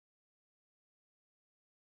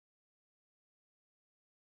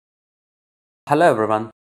Hello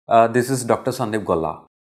everyone, this is Dr. Sandeep Golla.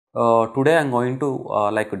 Today I am going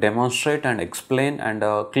to demonstrate and explain and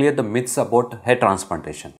clear the myths about hair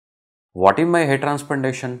transplantation. What is my hair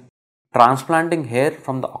transplantation? Transplanting hair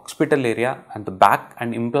from the occipital area and the back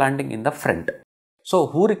and implanting in the front. So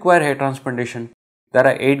who require hair transplantation? There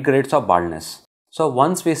are 8 grades of baldness. So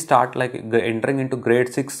once we start entering into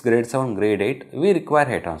grade 6, grade 7, grade 8, we require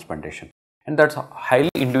hair transplantation. And that's highly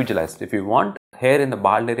individualized. If you want hair in the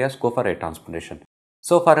bald areas, go for hair transplantation.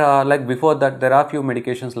 So for before that, there are few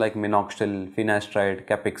medications like minoxidil, finasteride,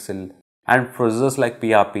 capixil and frozzers like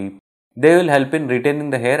PRP. They will help in retaining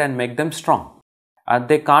the hair and make them strong. And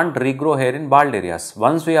they can't regrow hair in bald areas.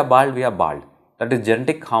 Once we are bald, we are bald. That is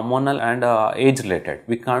genetic, hormonal and age related.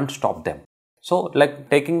 We can't stop them. So like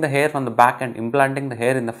taking the hair from the back and implanting the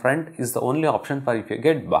hair in the front is the only option for if you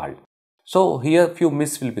get bald. So here few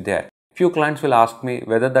myths will be there. Few clients will ask me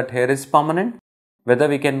whether that hair is permanent, whether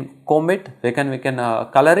we can comb it, we can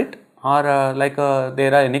color it, or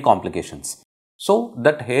there are any complications. So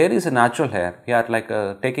that hair is a natural hair. We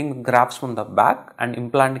are taking grafts from the back and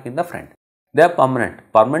implanting in the front. They are permanent.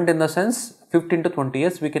 Permanent in the sense 15 to 20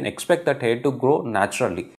 years we can expect that hair to grow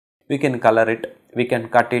naturally. We can color it, we can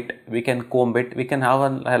cut it, we can comb it, we can have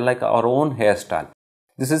our own hairstyle.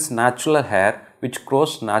 This is natural hair which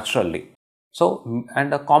grows naturally. So,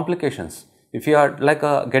 and complications. If you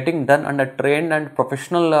are getting done under trained and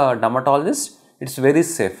professional dermatologist, it's very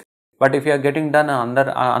safe. But if you are getting done under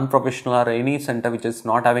unprofessional or any center which is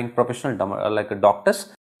not having professional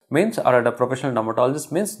doctors, means or a professional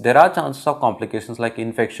dermatologist, means there are chances of complications like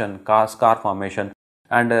infection, scar formation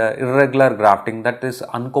and irregular grafting, that is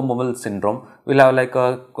uncombable syndrome. We'll have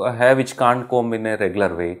a hair which can't comb in a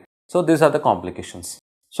regular way. So these are the complications.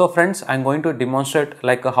 So friends, I am going to demonstrate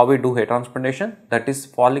how we do hair transplantation, that is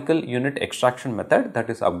follicle unit extraction method, that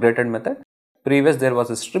is upgraded method. Previous there was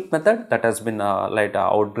a strip method that has been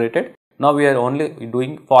outgraded. Now we are only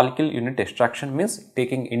doing follicle unit extraction, means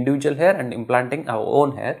taking individual hair and implanting our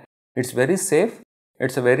own hair. It's very safe.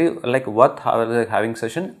 It's a very worth having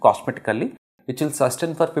session cosmetically, which will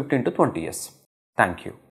sustain for 15 to 20 years. Thank you.